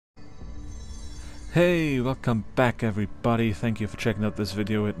Hey, welcome back everybody. Thank you for checking out this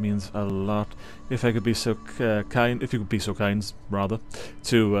video. It means a lot. If I could be so kind, if you could be so kind, rather,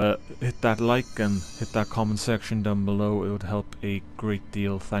 to hit that like and hit that comment section down below, it would help a great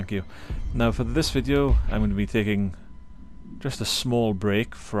deal. Thank you. Now for this video, I'm going to be taking just a small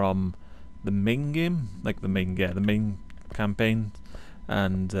break from the main game, like the main campaign,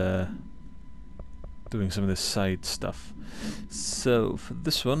 and doing some of this side stuff. So for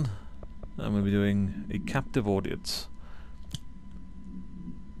this one, I'm going to be doing a captive audience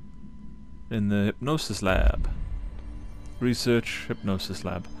in the hypnosis lab. Research hypnosis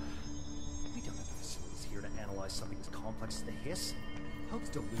lab. We don't have the facilities here to analyze something as complex as the hiss. Helps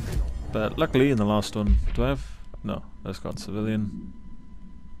delusional. But luckily in the last one, do I have? No, that's got civilian.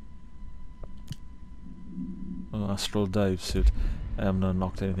 Oh, astral dive suit. I haven't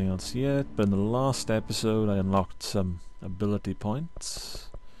unlocked anything else yet, but in the last episode I unlocked some ability points.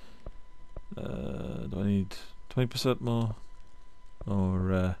 Do I need 20% more?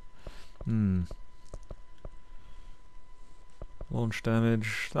 Or, launch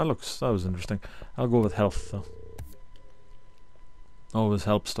damage. That was interesting. I'll go with health though. Always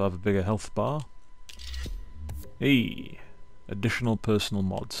helps to have a bigger health bar. Hey! Additional personal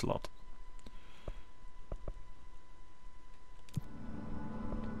mod slot.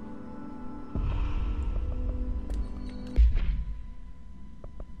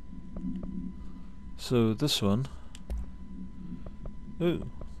 So this one, ooh,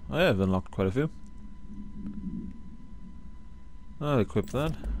 I have unlocked quite a few. I'll equip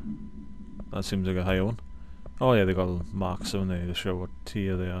that. That seems like a higher one. Oh yeah, they got marks on there to show what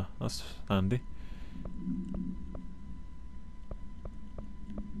tier they are. That's handy.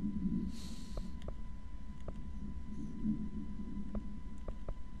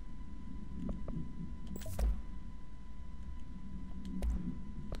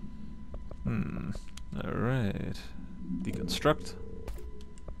 Alright. Deconstruct.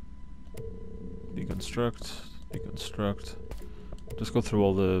 Deconstruct. Deconstruct. Just go through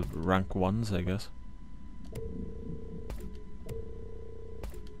all the rank ones, I guess.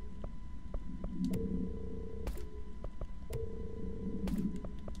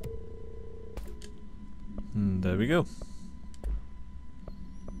 There we go.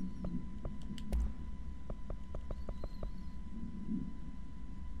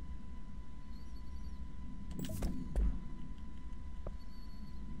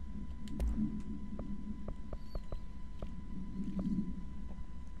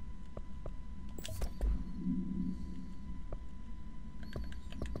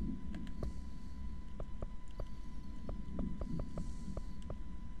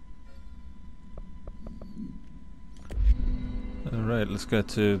 Alright, let's get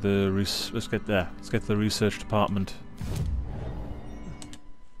to the let's get to the research department.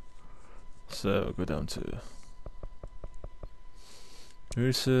 So go down to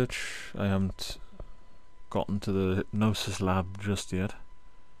research. I haven't gotten to the hypnosis lab just yet.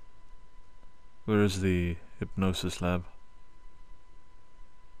 Where is the hypnosis lab?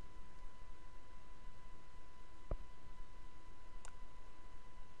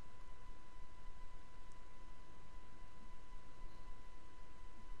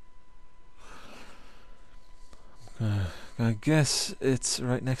 I guess it's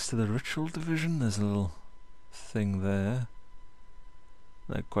right next to the ritual division. There's a little thing there.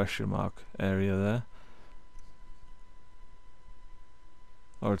 That question mark area there.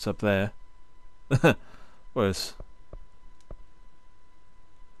 Or it's up there. Where's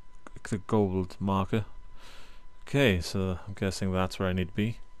the gold marker? Okay, so I'm guessing that's where I need to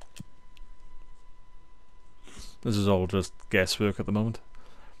be. This is all just guesswork at the moment.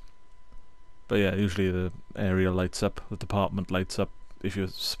 But yeah, usually the area lights up, the department lights up if you're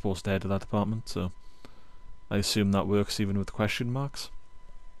supposed to head to that department, so I assume that works even with question marks.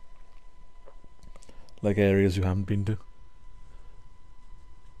 Like areas you haven't been to.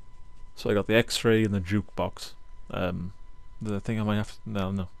 So I got the X-ray and the jukebox. The thing I might have to... No,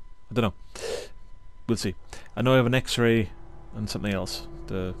 I don't know. We'll see. I know I have an X-ray and something else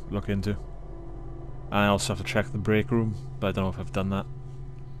to look into. And I also have to check the break room, but I don't know if I've done that.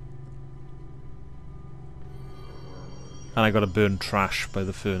 And I gotta burn trash by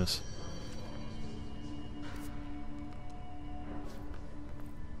the furnace.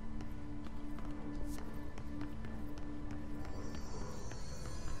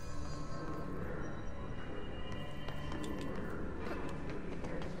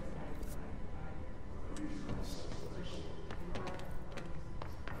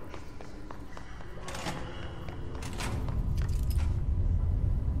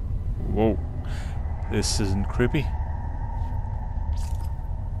 Whoa. This isn't creepy.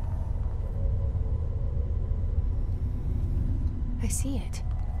 see it.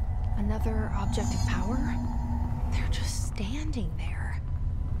 Another object of power? They're just standing there,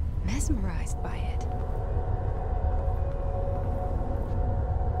 mesmerized by it.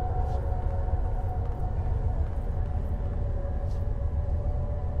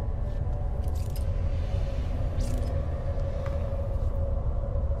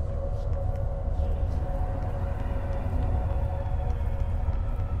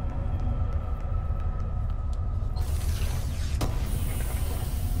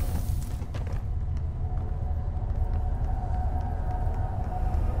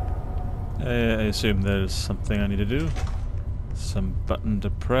 I assume there's something I need to do. Some button to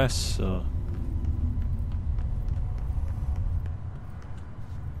press, or...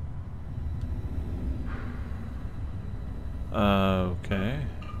 okay.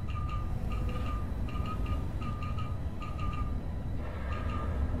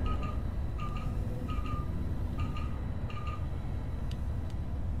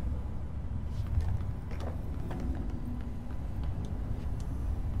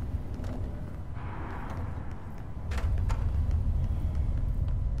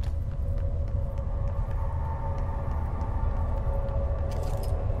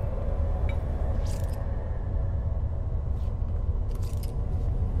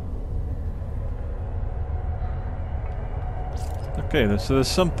 Okay, so there's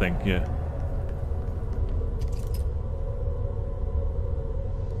something here.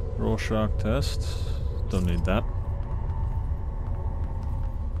 Rorschach test. Don't need that.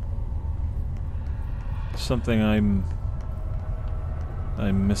 Something I'm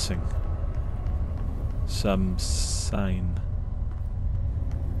missing. Some sign.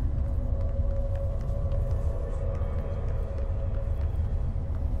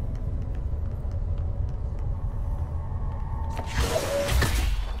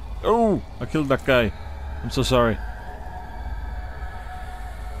 Oh! I killed that guy. I'm so sorry.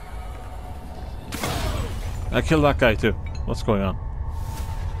 I killed that guy too. What's going on?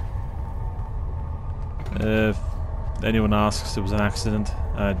 If anyone asks, it was an accident.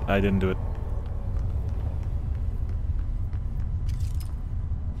 I didn't do it.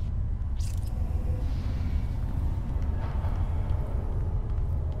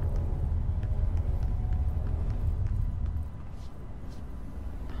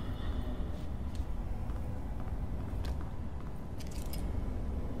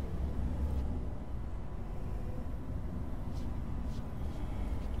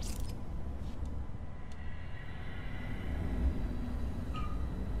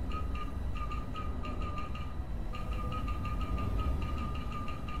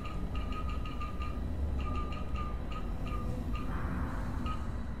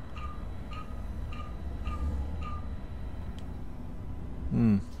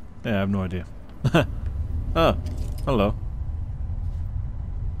 Yeah, I have no idea. Oh, hello.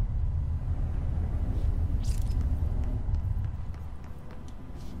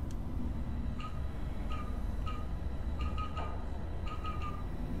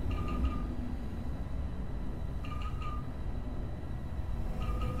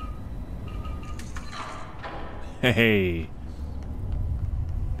 Hey.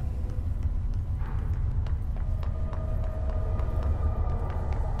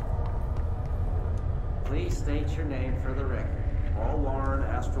 Please state your name for the record. Paul Warren,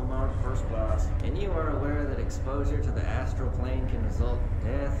 astronaut, first class. And you are aware that exposure to the astral plane can result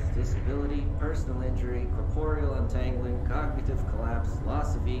in death, disability, personal injury, corporeal untangling, cognitive collapse,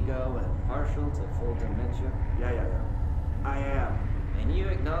 loss of ego, and partial to full dementia? Yeah. I am. And you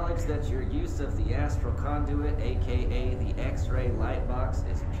acknowledge that your use of the astral conduit, aka the X-ray light box,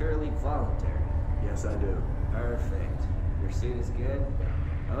 is purely voluntary? Yes, I do. Perfect. Your suit is good?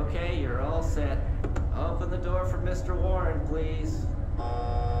 Okay, you're all set. Open the door for Mr. Warren, please.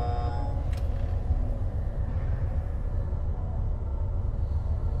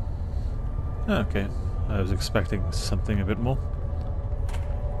 Okay, I was expecting something a bit more.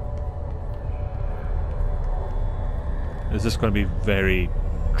 Is this going to be very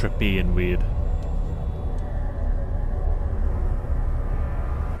trippy and weird?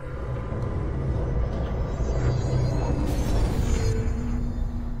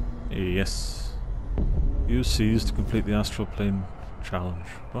 Yes. Use C's to complete the astral plane challenge.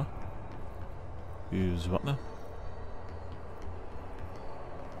 What? Use what now?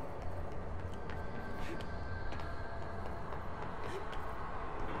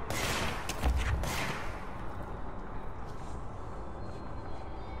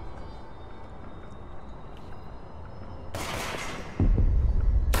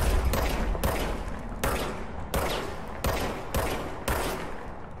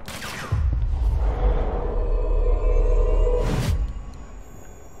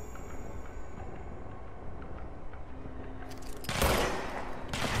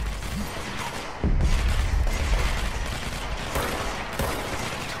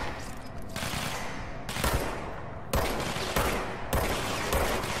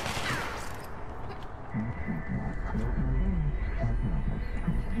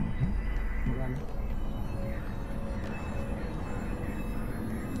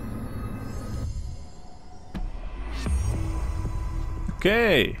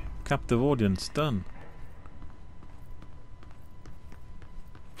 Okay, captive audience done.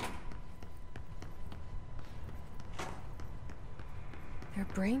 Their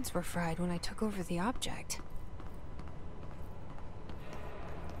brains were fried when I took over the object.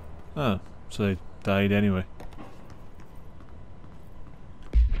 Oh, so they died anyway.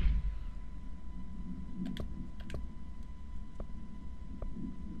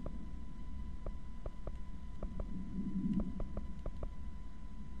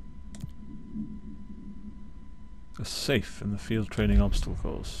 A safe in the field training obstacle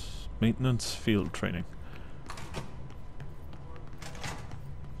course. Maintenance field training.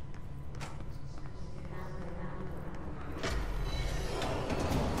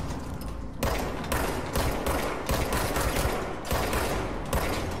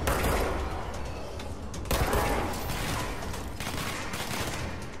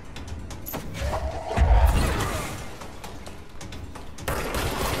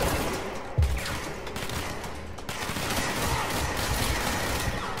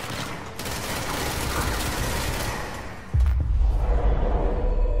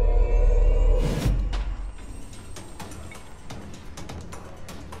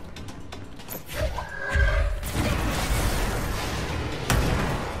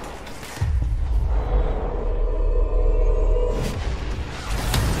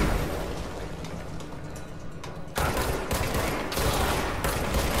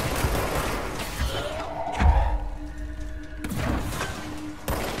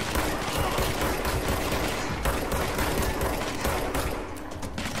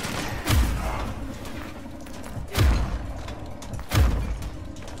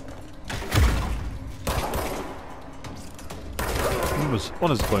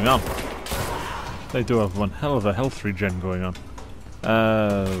 What is going on? They do have one hell of a health regen going on.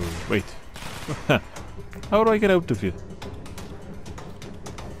 Wait. How do I get out of here?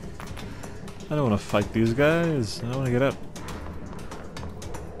 I don't want to fight these guys. I want to get out.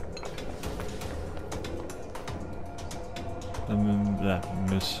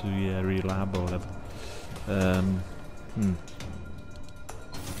 Monsieur Lab or whatever.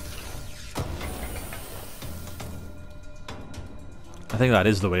 I think that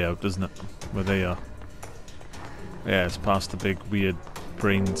is the way out, isn't it? Where they are. Yeah, it's past the big weird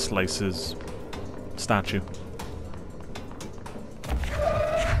brain slices statue.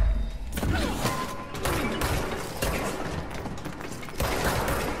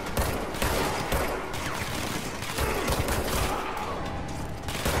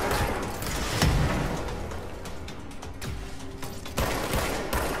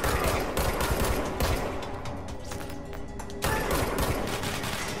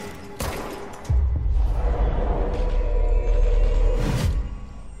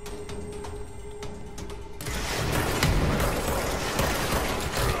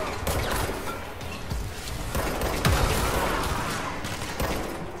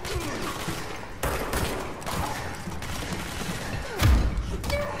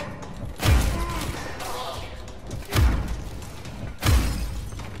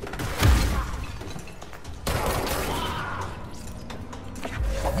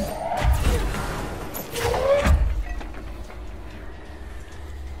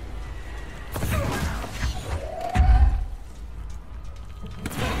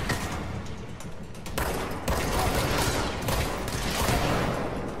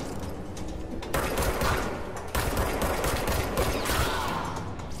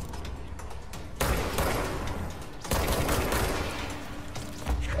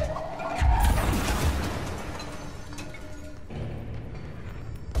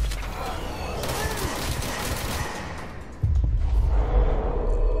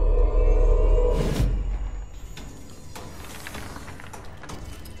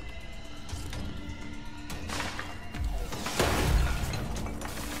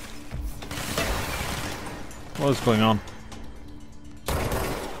 What is going on?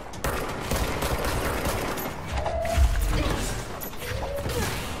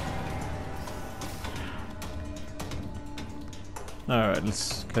 Alright,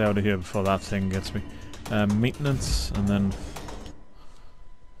 let's get out of here before that thing gets me. Maintenance and then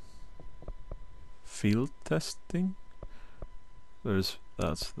field testing?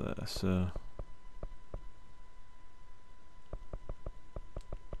 That's there, so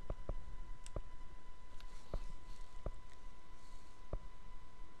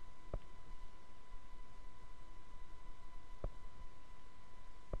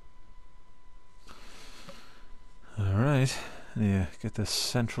alright, yeah, get the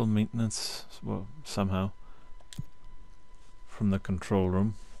central maintenance, well, somehow from the control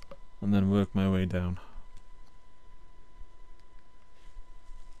room and then work my way down.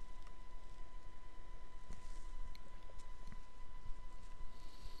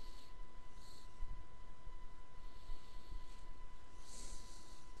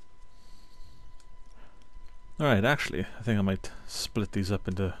 Alright, actually, I think I might split these up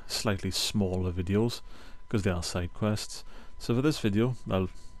into slightly smaller videos, because they are side quests. So for this video, that'll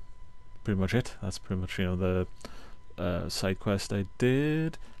pretty much it. That's pretty much, you know, the side quest I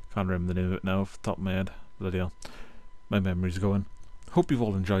did. Can't remember the name of it now off the top of my head. Bloody hell. My memory's going. Hope you've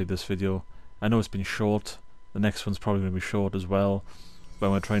all enjoyed this video. I know it's been short. The next one's probably going to be short as well. But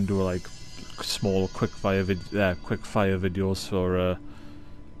I'm going to try and do like small quick fire videos for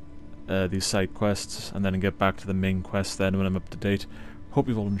these side quests, and then get back to the main quest then when I'm up to date. Hope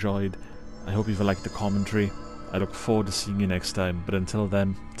you've all enjoyed. I hope you've liked the commentary. I look forward to seeing you next time, but until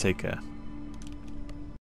then, take care.